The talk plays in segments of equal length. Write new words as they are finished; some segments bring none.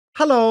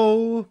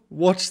Hello!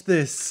 Watch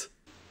this.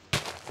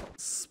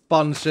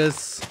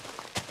 Sponges.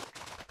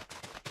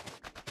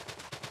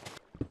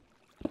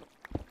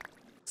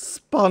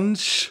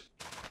 Sponge.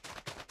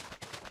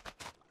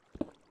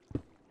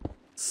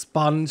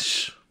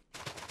 Sponge.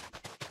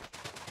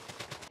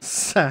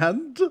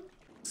 Sand.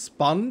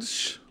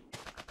 Sponge.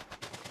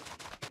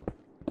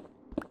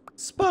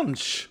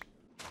 Sponge.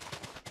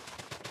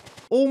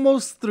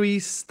 Almost 3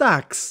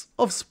 stacks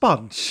of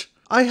sponge.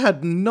 I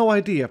had no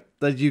idea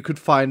that you could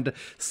find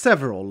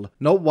several,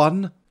 not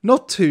 1,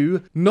 not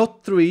 2,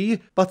 not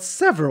 3, but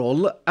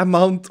several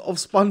amount of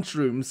sponge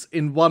rooms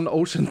in one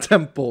ocean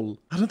temple.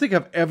 I don't think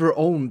I've ever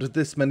owned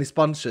this many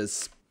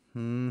sponges.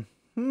 Ha.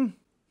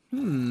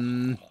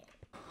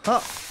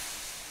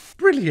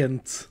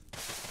 Brilliant.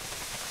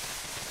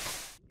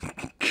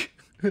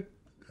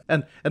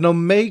 An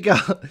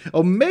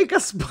omega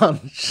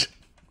sponge.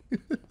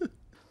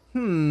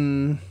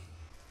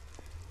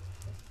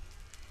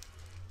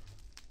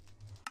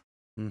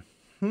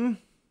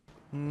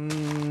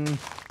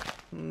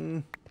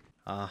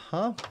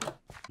 Uh-huh.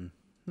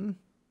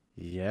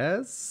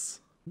 Yes.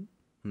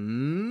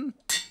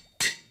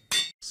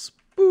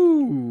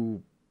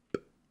 Spoop.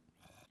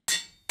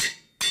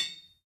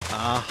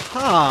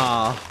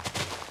 Aha.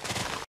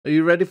 Are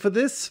you ready for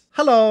this?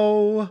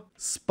 Hello.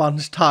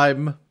 Sponge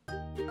time.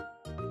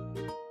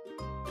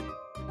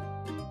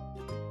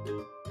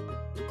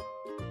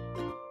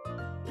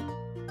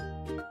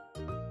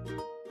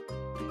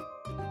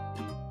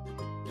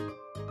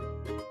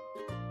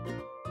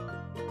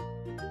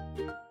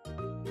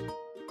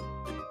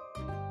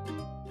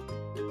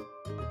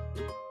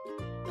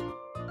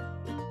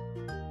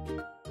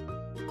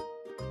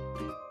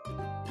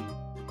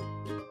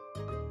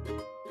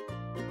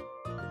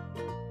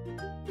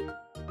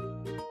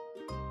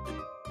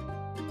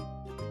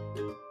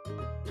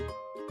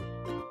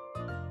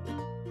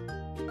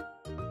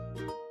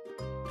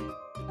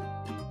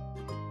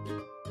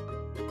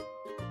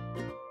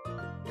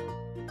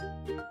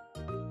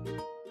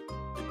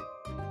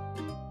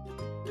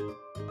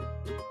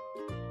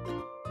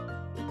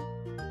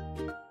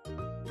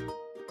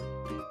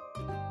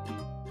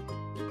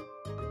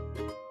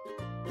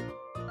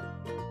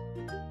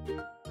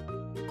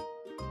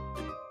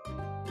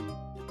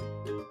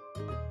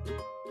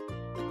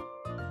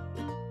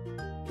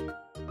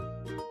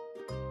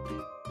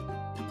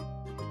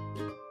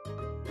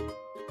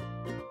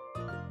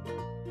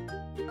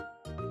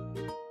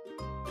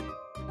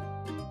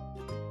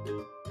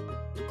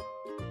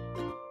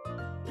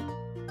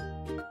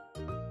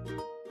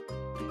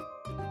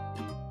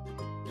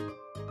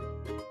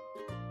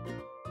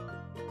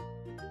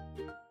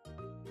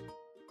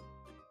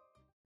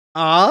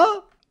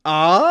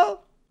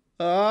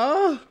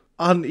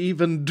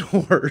 Uneven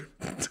door.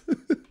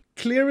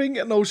 Clearing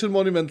an ocean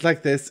monument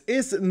like this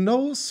is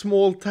no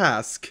small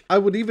task. I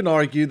would even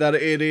argue that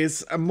it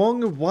is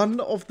among one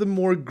of the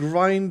more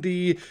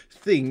grindy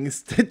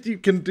things that you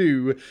can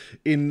do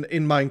in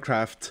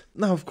Minecraft.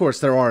 Now, of course,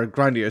 there are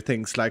grindier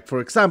things, like, for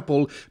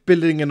example,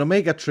 building an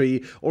omega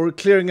tree or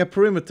clearing a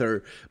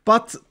perimeter.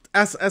 But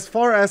as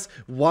far as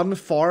one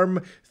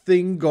farm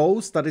thing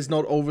goes that is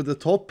not over the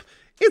top,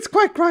 it's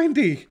quite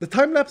grindy. The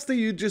time-lapse that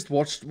you just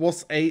watched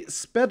was a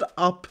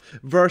sped-up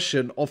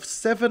version of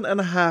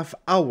 7.5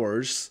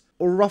 hours,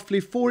 or roughly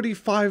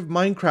 45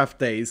 Minecraft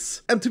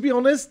days. And to be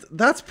honest,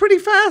 that's pretty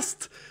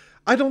fast!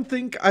 I don't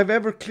think I've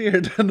ever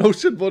cleared an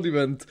ocean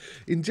monument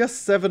in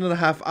just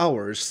 7.5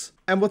 hours.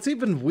 And what's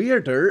even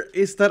weirder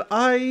is that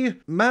I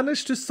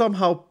managed to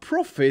somehow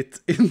profit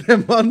in the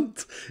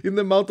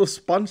amount of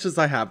sponges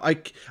I have.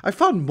 I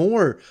found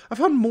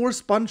more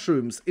sponge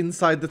rooms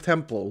inside the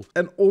temple,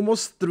 and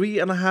almost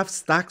 3.5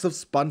 stacks of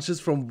sponges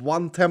from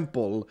one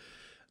temple.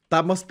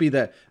 That must be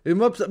it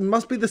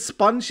must be the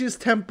spongiest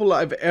temple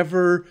I've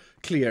ever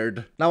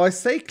cleared. Now, I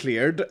say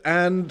cleared,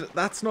 and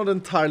that's not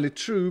entirely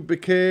true,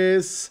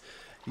 because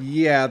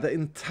yeah, the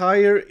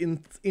entire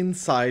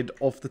inside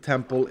of the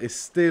temple is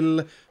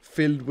still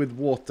filled with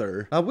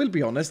water. I will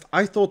be honest,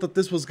 I thought that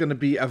this was going to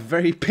be a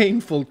very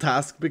painful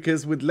task,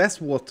 because with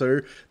less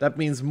water, that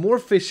means more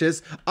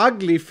fishes,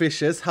 ugly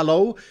fishes,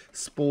 hello,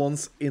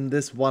 spawns in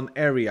this one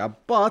area.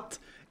 But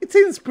it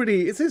seems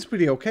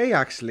pretty okay,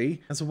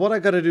 actually. And so what I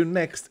gotta do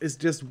next is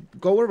just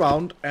go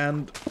around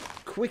and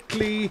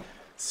quickly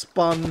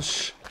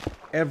sponge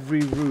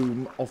every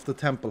room of the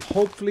temple.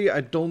 Hopefully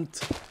I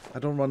don't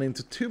run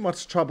into too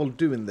much trouble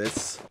doing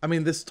this. I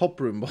mean, this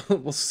top room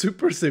was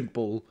super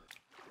simple.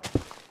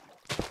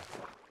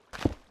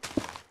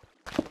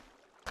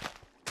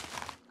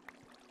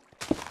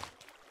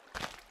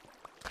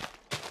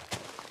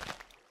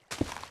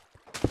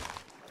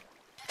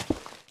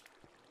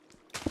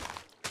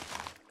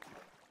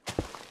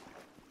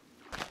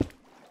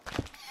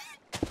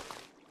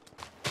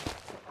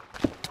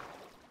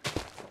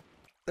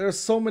 There are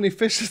so many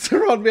fishes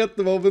around me at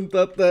the moment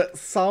that the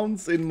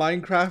sounds in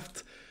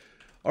Minecraft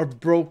are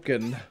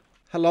broken.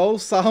 Hello,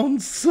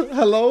 sounds?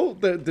 Hello?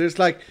 There's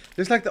like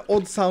the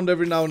odd sound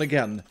every now and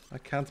again. I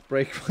can't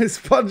break my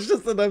sponge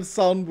just that I have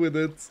sound with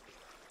it.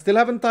 Still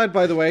haven't died,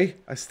 by the way.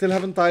 I still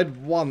haven't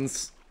died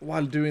once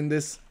while doing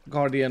this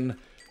guardian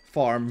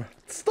farm.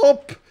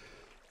 Stop!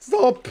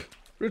 Stop!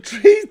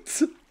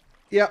 Retreat!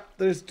 Yeah,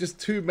 there's just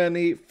too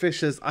many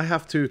fishes. I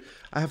have to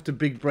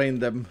big brain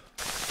them.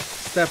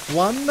 Step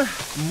 1,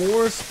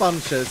 more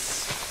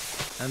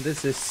sponges. And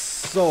this is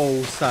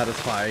so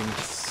satisfying.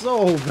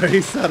 So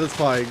very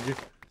satisfying.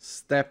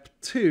 Step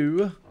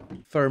 2,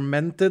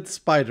 fermented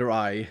spider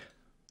eye.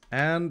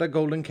 And a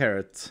golden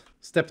carrot.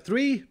 Step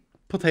 3,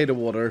 potato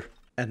water.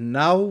 And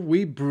now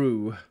we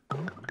brew.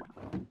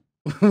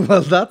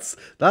 Well, that's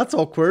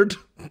awkward.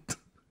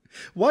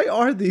 Why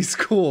are these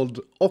called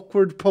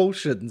awkward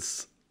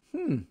potions?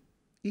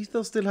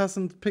 Etho still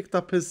hasn't picked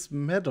up his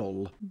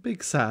medal.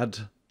 Big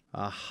sad.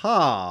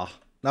 Aha.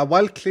 Now,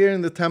 while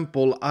clearing the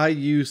temple, I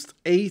used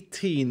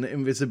 18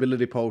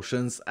 invisibility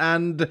potions,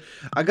 and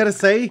I gotta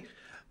say,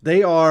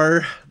 they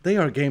are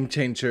game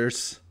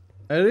changers.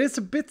 It is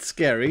a bit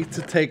scary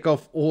to take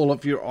off all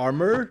of your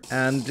armor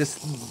and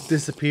just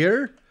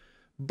disappear,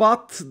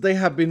 but they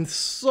have been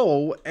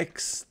so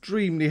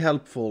extremely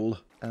helpful,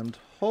 and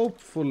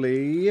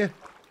hopefully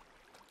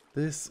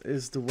this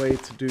is the way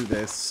to do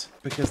this,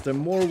 because the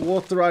more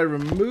water I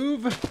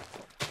remove,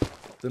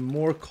 the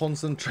more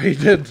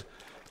concentrated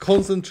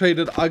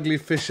ugly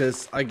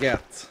fishes I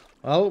get.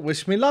 Well,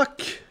 wish me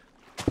luck.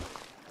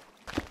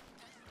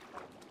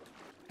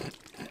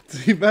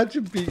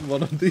 Imagine being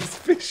one of these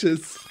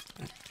fishes.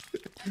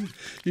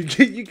 You're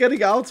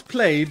getting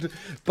outplayed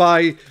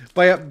by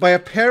a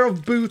pair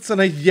of boots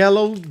and a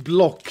yellow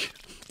block.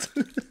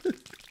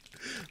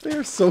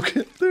 they're so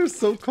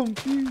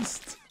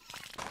confused.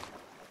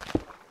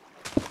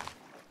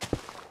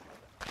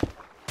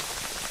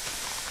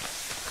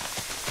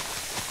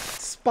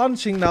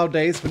 Sponging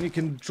nowadays, when you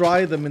can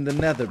dry them in the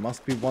nether,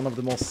 must be one of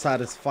the most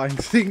satisfying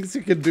things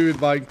you can do in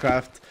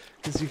Minecraft,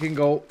 because you can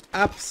go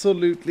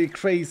absolutely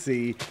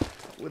crazy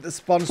with the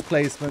sponge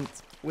placement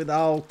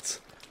without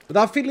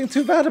feeling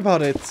too bad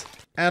about it.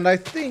 And I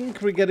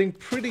think we're getting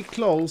pretty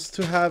close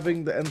to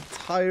having the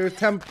entire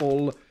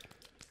temple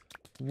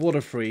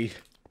water-free.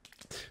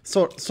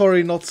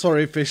 Sorry, not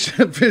sorry,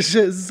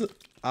 fishes.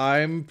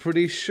 I'm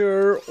pretty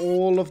sure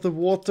all of the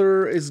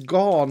water is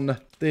gone.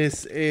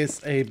 This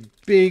is a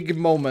big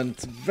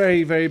moment.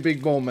 Very, very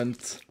big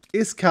moment.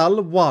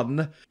 Iskall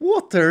 1.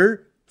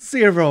 Water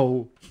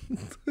 0.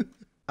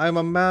 I'm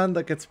a man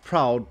that gets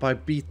proud by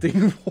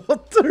beating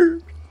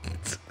water.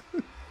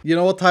 You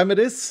know what time it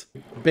is?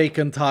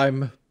 Bacon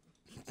time.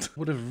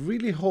 Would have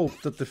really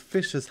hoped that the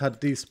fishes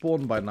had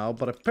despawned by now,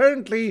 but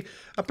apparently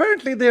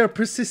they are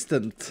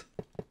persistent.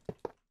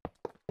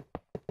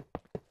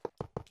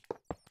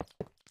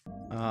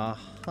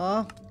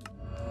 Uh-huh.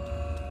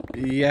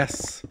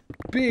 Yes.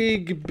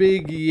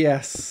 Big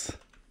yes.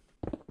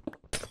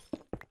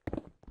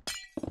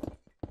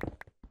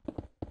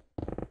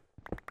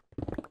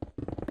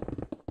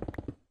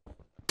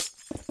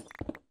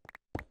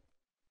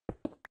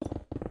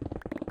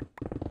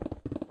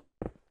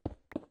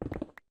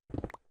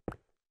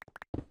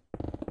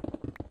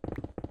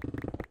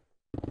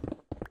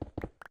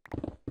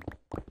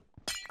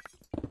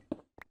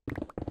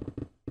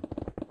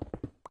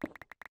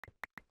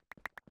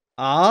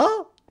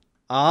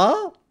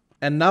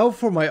 And now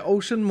for my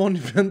ocean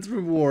monument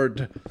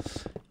reward.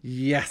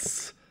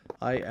 Yes,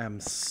 I am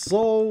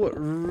so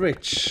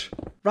rich.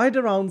 Right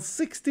around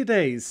 60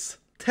 days,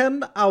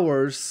 10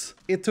 hours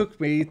it took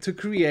me to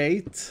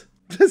create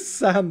the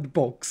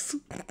sandbox.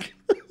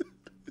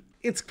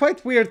 It's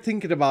quite weird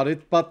thinking about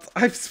it, but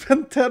I've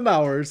spent 10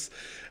 hours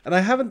and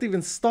I haven't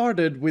even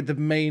started with the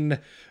main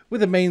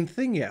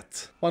thing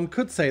yet. One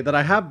could say that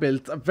I have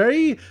built a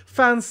very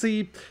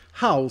fancy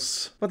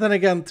house, but then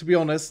again, to be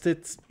honest,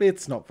 it's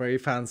not very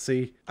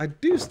fancy. I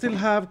do still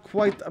have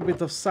quite a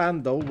bit of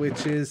sand though,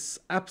 which is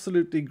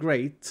absolutely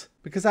great,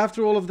 because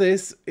after all of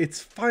this, it's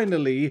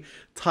finally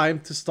time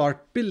to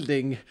start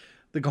building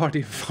the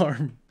Guardian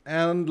farm.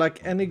 And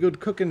like any good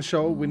cooking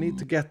show, we need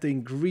to get the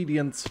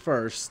ingredients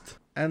first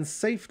and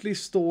safely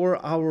store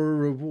our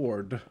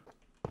reward.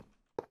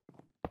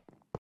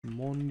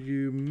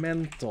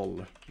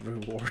 Monumental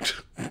reward.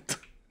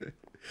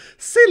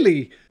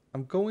 Silly!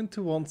 I'm going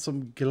to want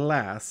some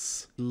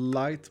glass.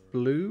 Light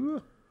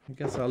blue. I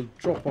guess I'll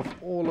drop off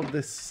all of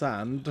this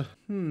sand.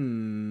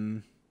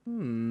 I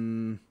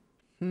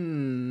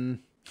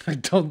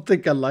don't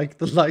think I like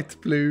the light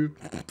blue.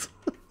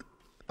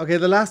 Okay,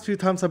 the last few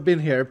times I've been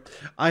here,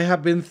 I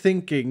have been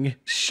thinking,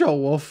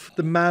 show off,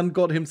 the man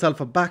got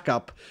himself a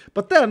backup.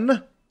 But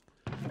then,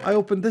 I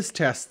opened this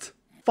chest.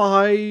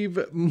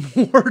 5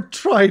 more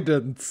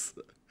tridents.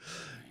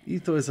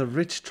 Etho is a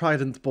rich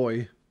trident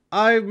boy.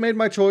 I've made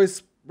my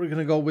choice. We're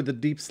gonna go with the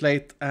deep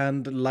slate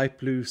and light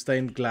blue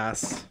stained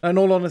glass. In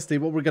all honesty,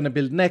 what we're gonna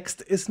build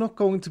next is not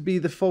going to be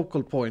the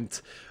focal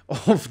point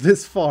of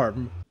this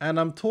farm. And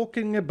I'm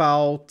talking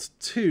about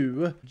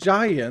 2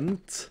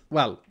 giant,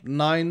 well,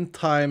 9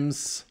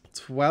 times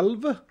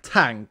 12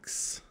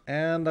 tanks.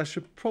 And I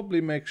should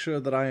probably make sure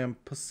that I am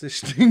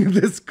positioning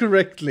this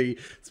correctly.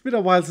 It's been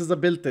a while since I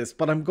built this,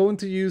 but I'm going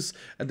to use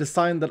a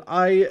design that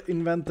I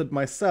invented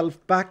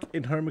myself back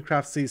in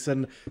Hermitcraft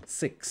Season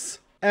 6.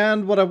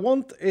 And what I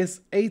want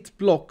is 8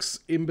 blocks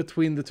in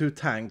between the 2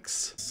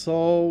 tanks.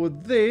 So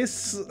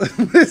this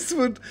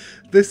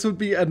this would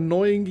be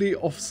annoyingly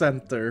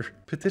off-center.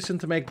 Petition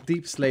to make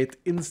deep slate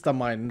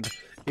insta-mined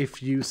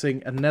if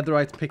using a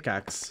netherite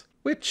pickaxe.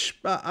 Which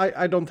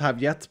I don't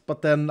have yet,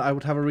 but then I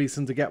would have a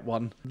reason to get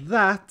one.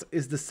 That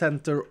is the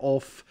center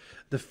of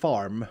the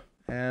farm.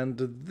 And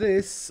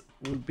this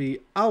will be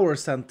our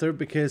center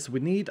because we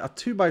need a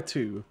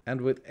 2x2.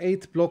 And with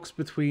 8 blocks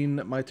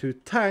between my 2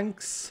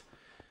 tanks,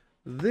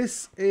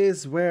 this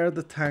is where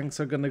the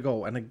tanks are gonna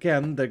go. And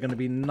again, they're gonna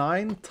be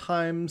 9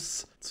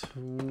 times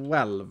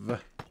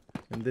 12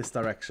 in this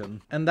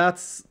direction. And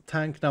that's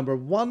tank number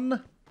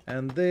 1.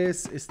 And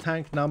this is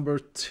tank number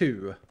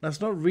 2. Now,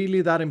 it's not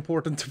really that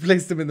important to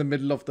place them in the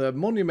middle of the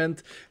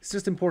monument. It's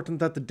just important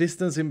that the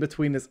distance in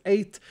between is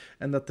 8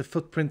 and that the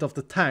footprint of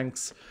the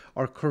tanks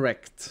are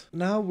correct.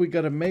 Now we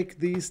gotta make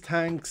these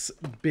tanks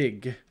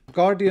big.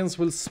 Guardians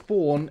will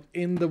spawn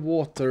in the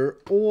water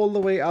all the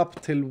way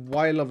up till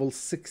Y level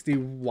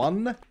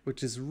 61,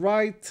 which is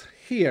right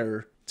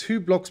here,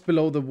 2 blocks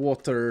below the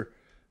water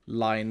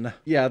line.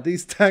 Yeah,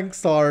 these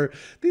tanks are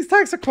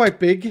quite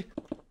big.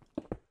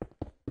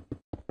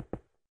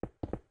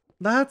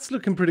 That's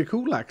looking pretty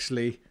cool,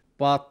 actually.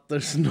 But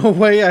there's no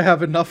way I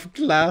have enough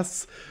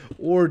glass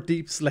or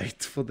deep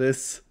slate for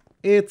this.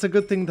 It's a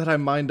good thing that I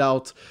mined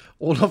out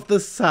all of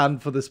the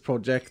sand for this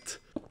project.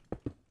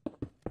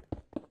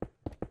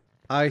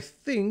 I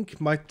think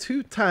my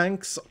 2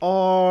 tanks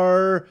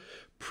are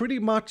pretty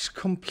much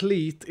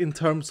complete in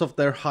terms of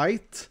their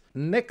height.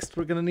 Next,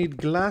 we're gonna need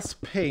glass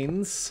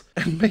panes,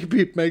 and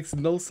maybe it makes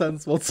no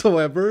sense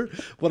whatsoever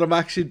what I'm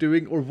actually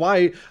doing or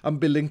why I'm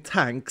building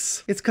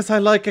tanks. It's because I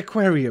like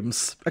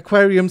aquariums.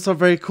 Aquariums are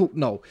very cool.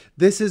 No,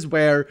 this is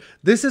where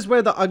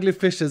the ugly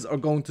fishes are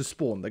going to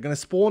spawn. They're gonna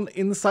spawn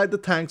inside the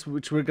tanks,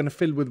 which we're gonna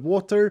fill with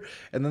water,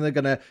 and then they're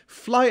gonna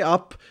fly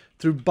up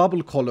through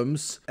bubble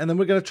columns, and then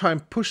we're gonna try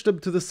and push them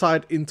to the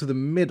side into the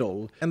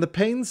middle. And the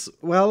panes,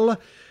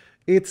 well,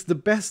 it's the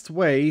best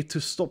way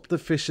to stop the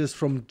fishes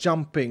from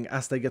jumping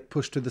as they get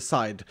pushed to the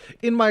side,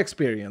 in my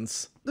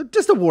experience.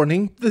 Just a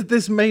warning,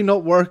 this may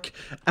not work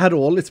at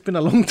all. It's been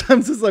a long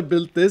time since I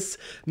built this.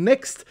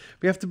 Next,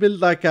 we have to build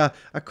like a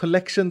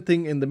collection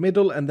thing in the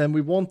middle, and then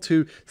we want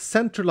to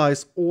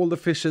centralize all the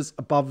fishes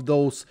above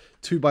those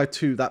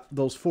 2x2,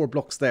 those 4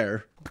 blocks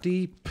there.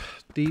 Deep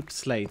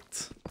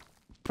slate.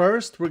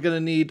 First, we're gonna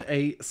need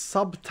a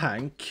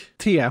sub-tank,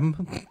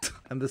 TM,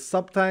 and the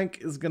sub-tank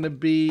is gonna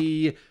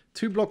be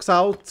 2 blocks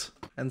out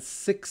and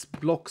 6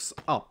 blocks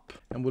up,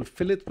 and we'll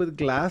fill it with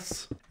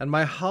glass. And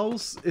my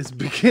house is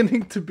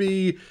beginning to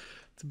be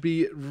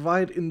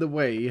right in the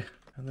way.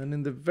 And then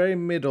in the very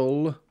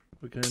middle,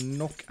 we're gonna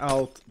knock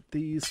out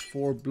these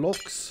 4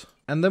 blocks.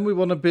 And then we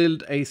want to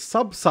build a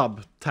sub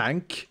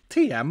tank,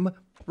 TM,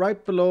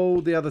 right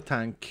below the other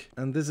tank.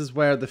 And this is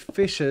where the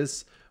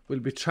fishes will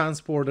be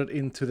transported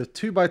into the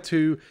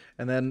 2x2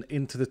 and then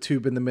into the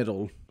tube in the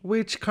middle,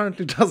 which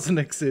currently doesn't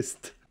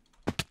exist.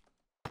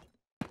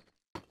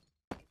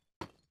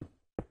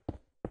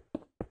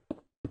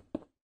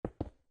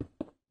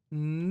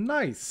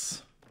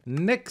 Nice.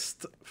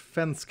 Next,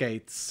 fence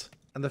gates.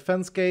 And the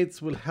fence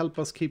gates will help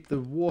us keep the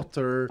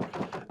water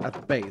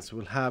at base.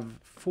 We'll have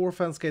 4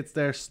 fence gates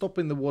there,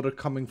 stopping the water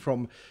coming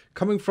from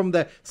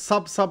the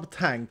sub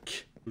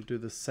tank. We'll do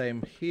the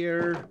same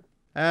here.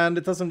 And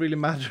it doesn't really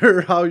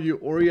matter how you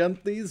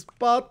orient these,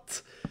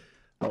 but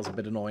that was a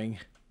bit annoying.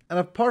 And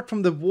apart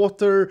from the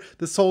water,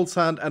 the soul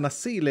sand, and a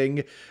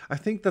ceiling, I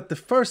think that the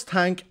first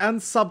tank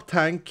and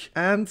sub-tank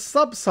and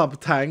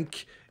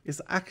sub-tank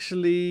is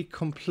actually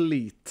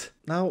complete.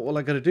 Now all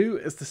I gotta do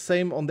is the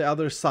same on the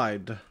other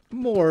side.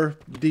 More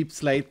deep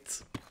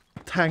slate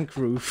tank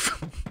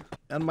roof.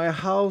 And my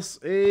house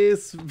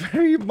is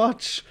very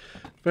much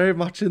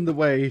in the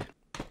way.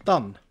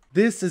 Done.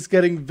 This is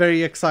getting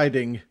very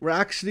exciting. We're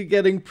actually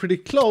getting pretty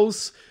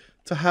close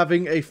to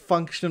having a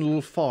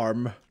functional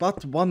farm.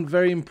 But one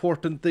very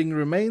important thing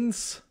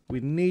remains.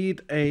 We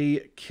need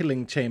a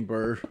killing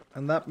chamber.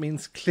 And that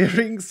means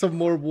clearing some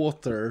more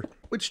water.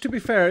 Which, to be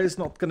fair, is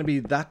not going to be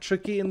that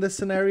tricky in this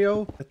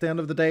scenario. At the end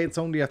of the day, it's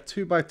only a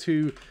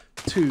 2x2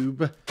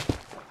 tube.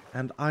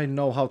 And I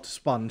know how to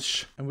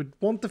sponge. And we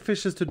want the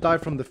fishes to die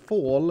from the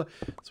fall.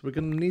 So we're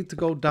going to need to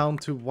go down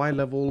to Y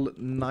level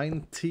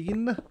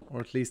 19. Or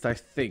at least I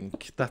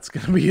think that's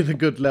going to be the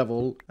good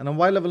level. And on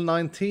Y level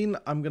 19,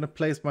 I'm going to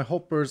place my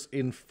hoppers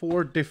in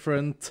 4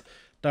 different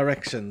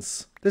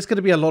directions. There's going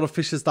to be a lot of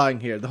fishes dying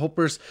here. The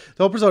hoppers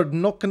are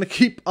not going to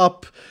keep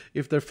up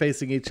if they're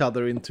facing each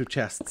other into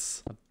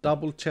chests. A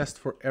double chest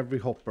for every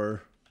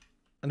hopper.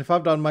 And if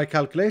I've done my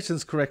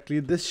calculations correctly,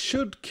 this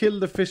should kill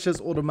the fishes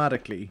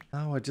automatically.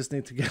 Now I just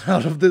need to get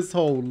out of this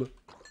hole.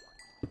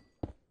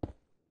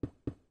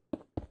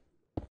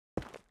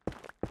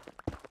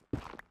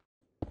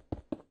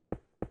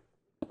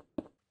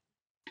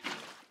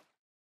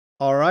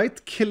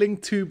 Alright, killing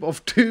tube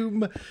of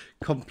doom,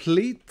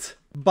 complete.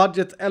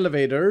 Budget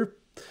elevator,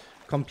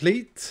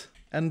 complete.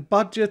 And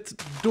budget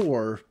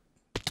door,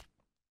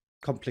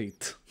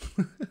 complete.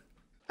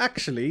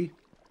 Actually,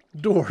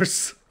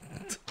 doors.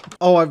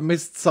 Oh, I've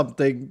missed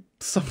something.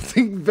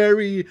 Something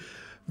very,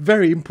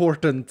 very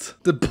important.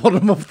 The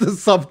bottom of the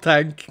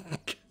sub-tank.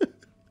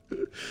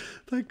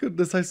 Thank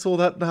goodness I saw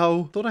that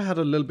now. Thought I had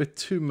a little bit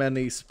too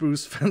many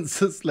spruce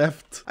fences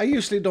left. I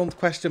usually don't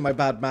question my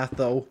bad math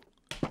though.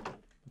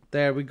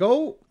 There we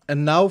go.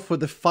 And now for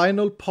the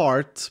final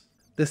part.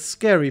 The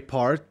scary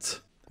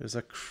part. There's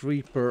a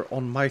creeper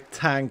on my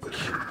tank.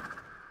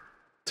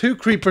 2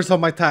 creepers on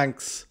my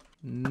tanks.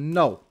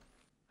 No.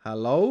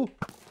 Hello?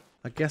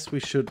 I guess we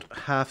should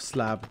half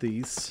slab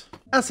these.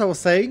 As I was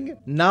saying,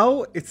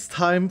 now it's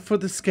time for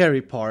the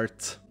scary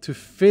part. To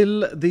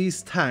fill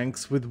these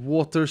tanks with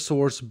water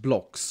source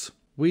blocks.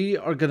 We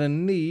are gonna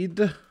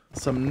need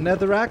some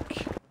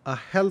netherrack, a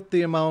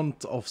healthy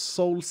amount of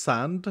soul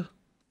sand. I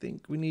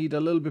think we need a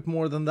little bit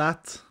more than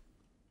that.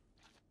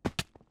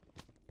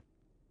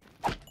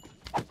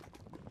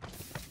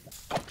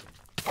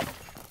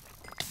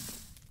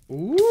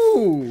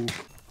 Ooh!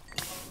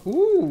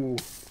 Ooh!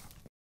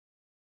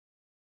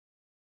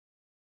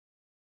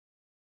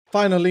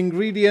 Final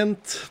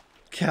ingredient,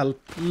 kelp.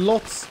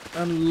 Lots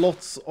and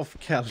lots of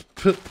kelp.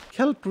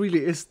 Kelp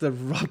really is the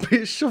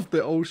rubbish of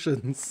the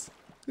oceans.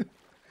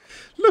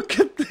 Look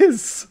at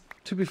this!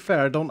 To be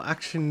fair, I don't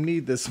actually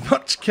need this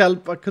much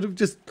kelp. I could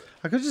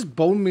just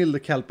bone meal the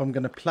kelp I'm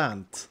gonna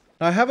plant.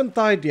 Now, I haven't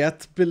died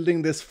yet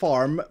building this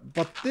farm,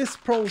 but this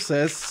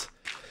process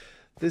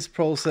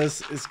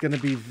is gonna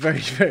be very,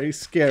 very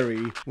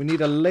scary. We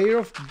need a layer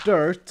of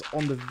dirt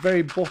on the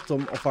very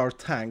bottom of our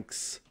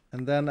tanks.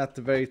 And then at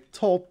the very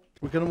top,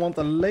 we're going to want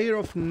a layer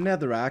of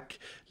netherrack,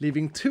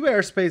 leaving 2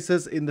 air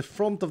spaces in the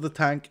front of the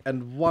tank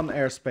and 1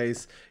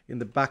 airspace in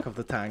the back of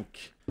the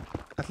tank.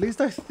 At least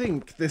I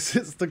think this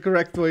is the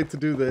correct way to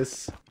do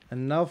this.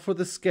 And now for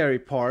the scary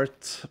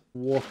part,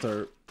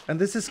 water. And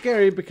this is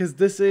scary because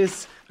this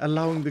is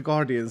allowing the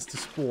guardians to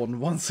spawn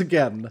once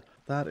again.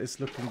 That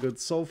is looking good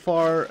so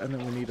far. And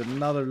then we need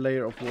another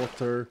layer of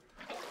water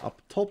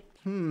up top.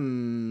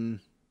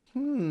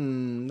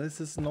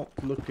 This is not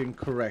looking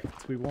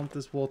correct. We want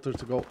this water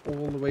to go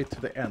all the way to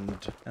the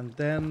end. And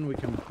then we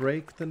can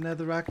break the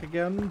netherrack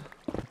again.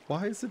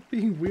 Why is it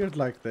being weird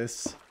like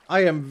this?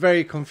 I am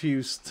very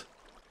confused.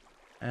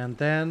 And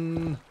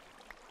then...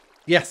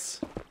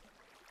 Yes!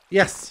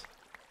 Yes!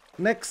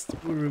 Next,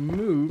 we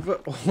remove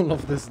all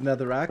of this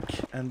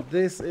netherrack. And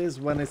this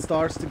is when it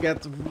starts to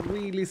get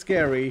really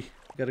scary.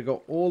 Gotta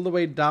go all the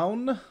way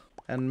down.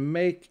 And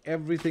make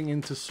everything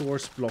into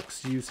source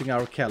blocks using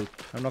our kelp.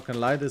 I'm not gonna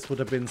lie, this would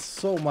have been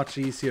so much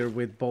easier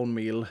with bone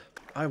meal.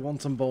 I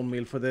want some bone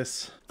meal for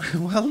this.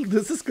 Well,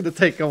 this is gonna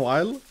take a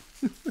while.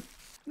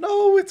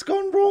 No, it's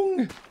gone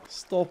wrong!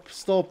 Stop,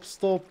 stop,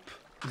 stop.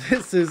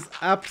 This is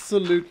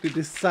absolutely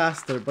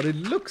disaster, but it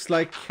looks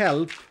like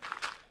kelp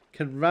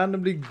can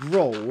randomly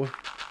grow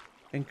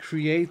and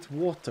create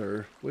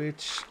water,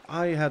 which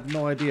I had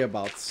no idea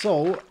about.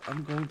 So,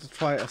 I'm going to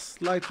try a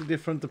slightly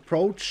different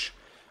approach.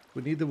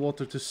 We need the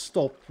water to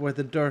stop where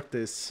the dirt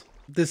is.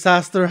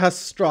 Disaster has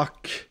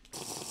struck.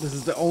 This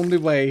is the only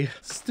way.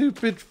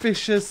 Stupid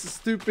fishes,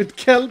 stupid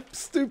kelp,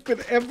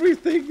 stupid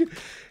everything.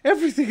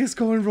 Everything is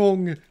going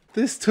wrong.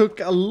 This took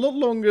a lot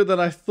longer than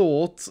I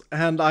thought,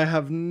 and I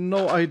have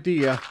no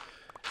idea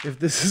if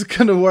this is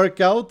gonna work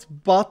out,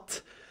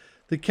 but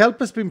the kelp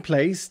has been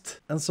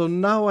placed, and so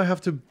now I have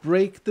to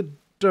break the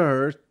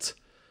dirt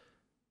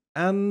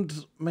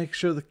and make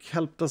sure the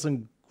kelp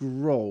doesn't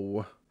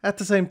grow at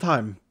the same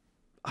time.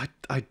 I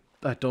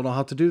don't know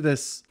how to do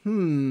this.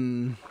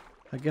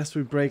 I guess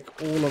we break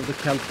all of the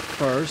kelp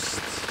first.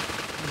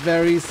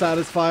 Very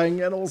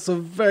satisfying and also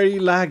very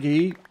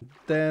laggy.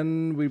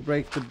 Then we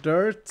break the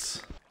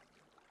dirt.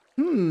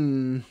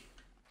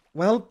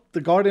 Well,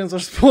 the guardians are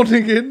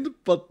spawning in,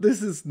 but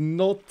this is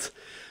not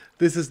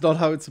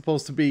how it's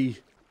supposed to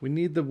be. We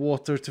need the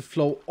water to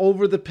flow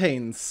over the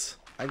panes.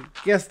 I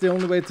guess the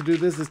only way to do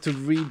this is to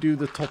redo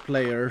the top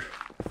layer.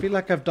 I feel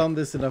like I've done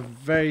this in a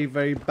very,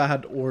 very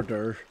bad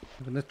order.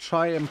 I'm gonna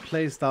try and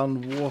place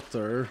down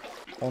water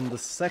on the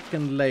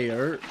second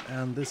layer,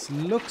 and this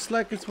looks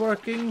like it's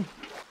working.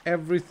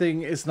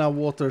 Everything is now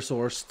water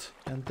sourced.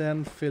 And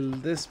then fill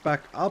this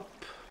back up.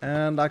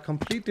 And I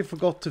completely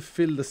forgot to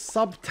fill the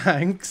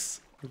sub-tanks.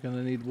 We're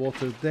gonna need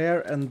water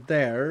there and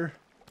there.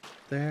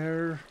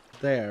 There,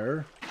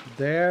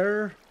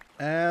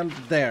 and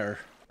there.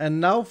 And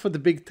now for the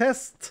big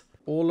test.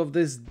 All of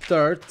this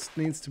dirt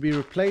needs to be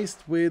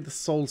replaced with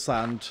soul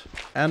sand.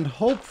 And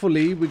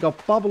hopefully we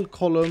got bubble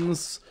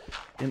columns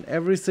in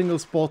every single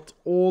spot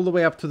all the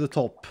way up to the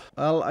top.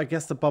 Well, I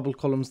guess the bubble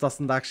columns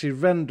doesn't actually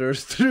render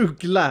through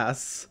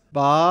glass.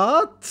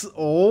 But,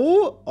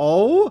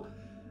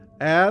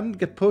 and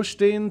get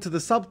pushed into the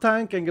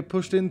sub-tank and get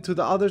pushed into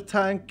the other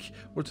tank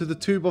or to the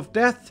tube of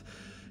death.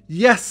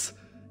 Yes!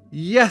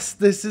 Yes,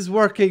 this is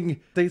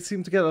working. They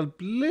seem to get a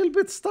little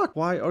bit stuck.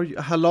 Why are you...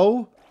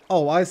 Hello?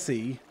 Oh, I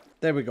see.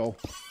 There we go.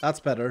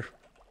 That's better.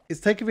 It's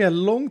taken me a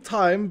long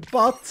time,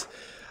 but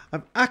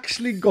I've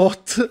actually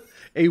got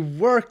a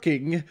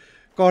working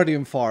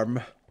guardian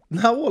farm.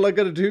 Now all I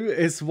gotta do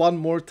is one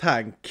more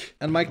tank.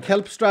 And my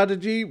kelp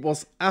strategy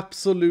was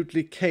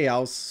absolutely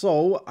chaos,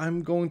 so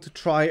I'm going to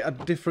try a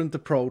different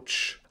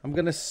approach. I'm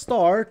gonna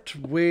start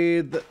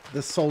with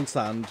the soul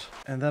sand,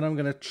 and then I'm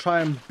gonna try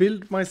and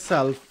build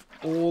myself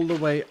all the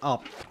way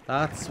up.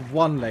 That's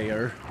one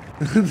layer.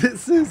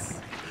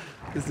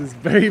 This is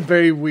very,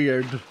 very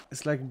weird.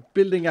 It's like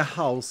building a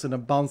house in a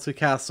bouncy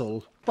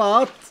castle.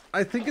 But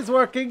I think it's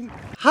working.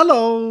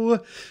 Hello.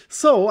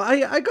 So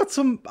I got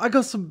some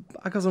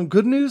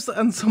good news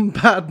and some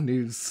bad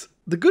news.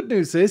 The good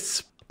news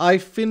is I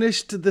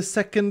finished the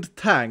second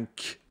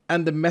tank,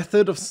 and the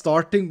method of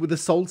starting with the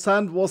soul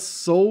sand was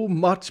so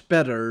much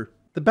better.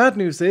 The bad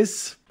news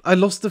is I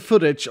lost the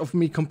footage of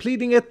me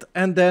completing it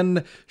and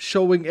then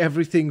showing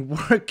everything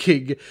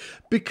working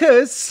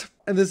because,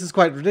 and this is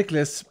quite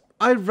ridiculous,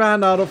 I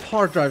ran out of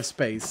hard drive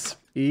space.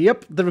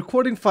 Yep, the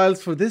recording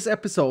files for this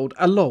episode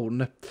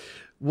alone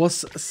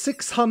was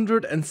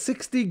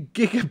 660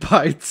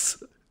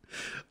 gigabytes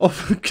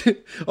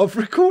of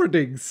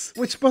recordings,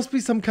 which must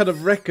be some kind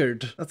of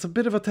record. That's a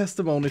bit of a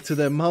testimony to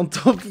the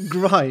amount of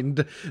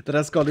grind that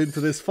has gone into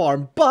this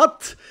farm.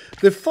 But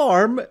the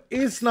farm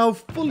is now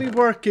fully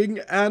working,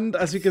 and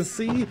as you can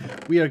see,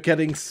 we are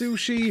getting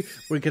sushi,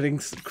 we're getting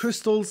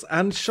crystals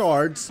and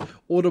shards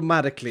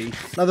automatically.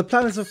 Now the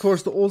plan is of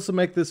course to also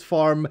make this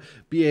farm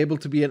be able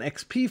to be an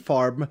XP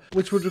farm,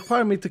 which would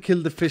require me to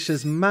kill the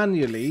fishes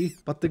manually.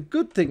 But the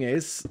good thing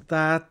is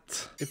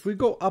that if we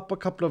go up a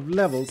couple of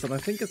levels, and I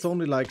think it's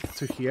only like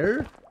to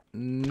here.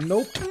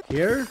 Nope.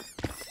 Here.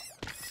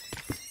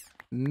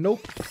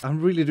 Nope. I'm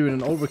really doing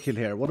an overkill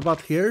here. What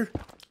about here?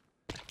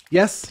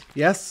 Yes,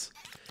 yes.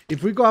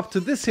 If we go up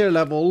to this here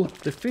level,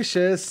 the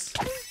fishes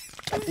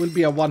will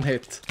be a one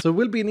hit. So it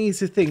will be an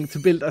easy thing to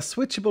build a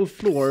switchable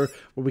floor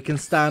where we can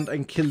stand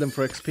and kill them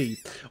for XP.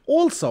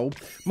 Also,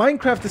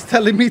 Minecraft is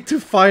telling me to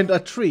find a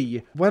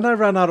tree. When I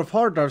ran out of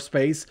hard drive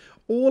space,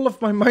 all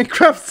of my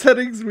Minecraft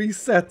settings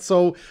reset,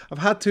 so I've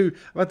had to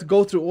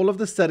go through all of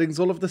the settings,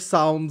 all of the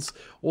sounds,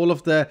 all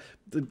of the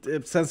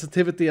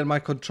sensitivity and my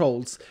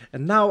controls.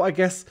 And now I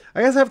guess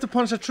I have to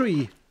punch a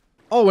tree.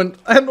 Oh, and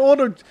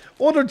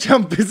auto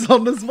jump is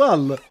on as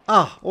well.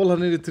 Ah, all I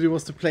needed to do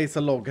was to place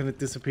a log and it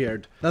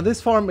disappeared. Now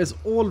this farm is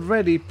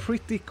already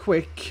pretty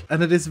quick,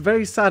 and it is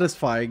very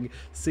satisfying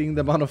seeing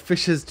the amount of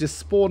fishes just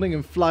spawning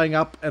and flying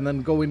up and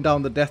then going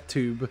down the death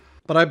tube.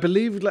 But I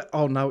believe,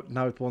 oh, now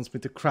it wants me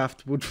to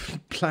craft wood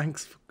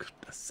planks, for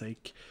goodness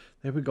sake.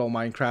 There we go,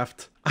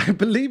 Minecraft. I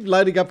believe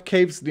lighting up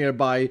caves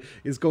nearby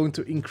is going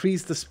to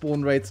increase the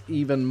spawn rates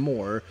even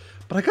more.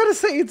 But I gotta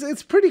say,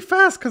 it's pretty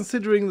fast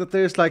considering that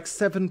there's like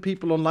 7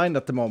 people online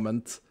at the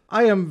moment.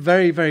 I am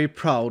very, very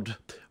proud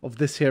of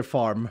this here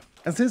farm.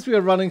 And since we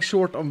are running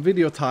short on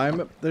video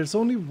time, there's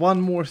only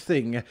one more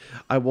thing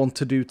I want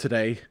to do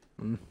today.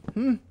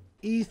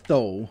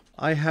 Etho,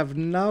 I have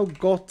now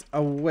got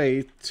a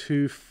way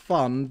to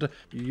fund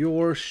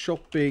your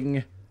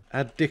shopping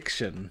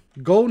addiction.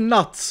 Go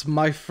nuts,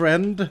 my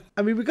friend.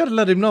 I mean, we gotta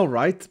let him know,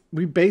 right?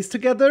 We base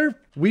together,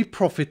 we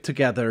profit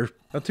together.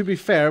 Now, to be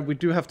fair, we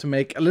do have to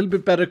make a little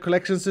bit better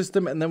collection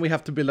system, and then we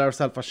have to build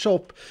ourselves a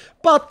shop.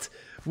 But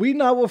we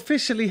now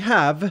officially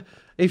have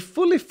a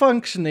fully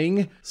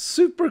functioning,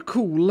 super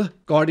cool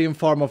Guardian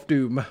Farm of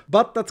Doom.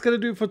 But that's gonna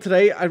do it for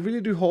today. I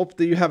really do hope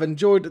that you have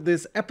enjoyed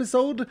this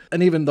episode.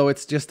 And even though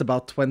it's just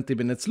about 20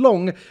 minutes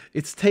long,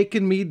 it's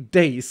taken me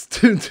days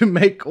to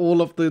make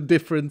all of the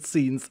different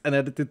scenes and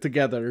edit it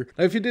together.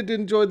 Now, if you did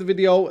enjoy the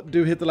video,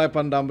 do hit the like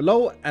button down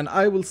below, and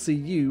I will see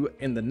you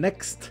in the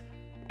next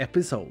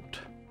episode.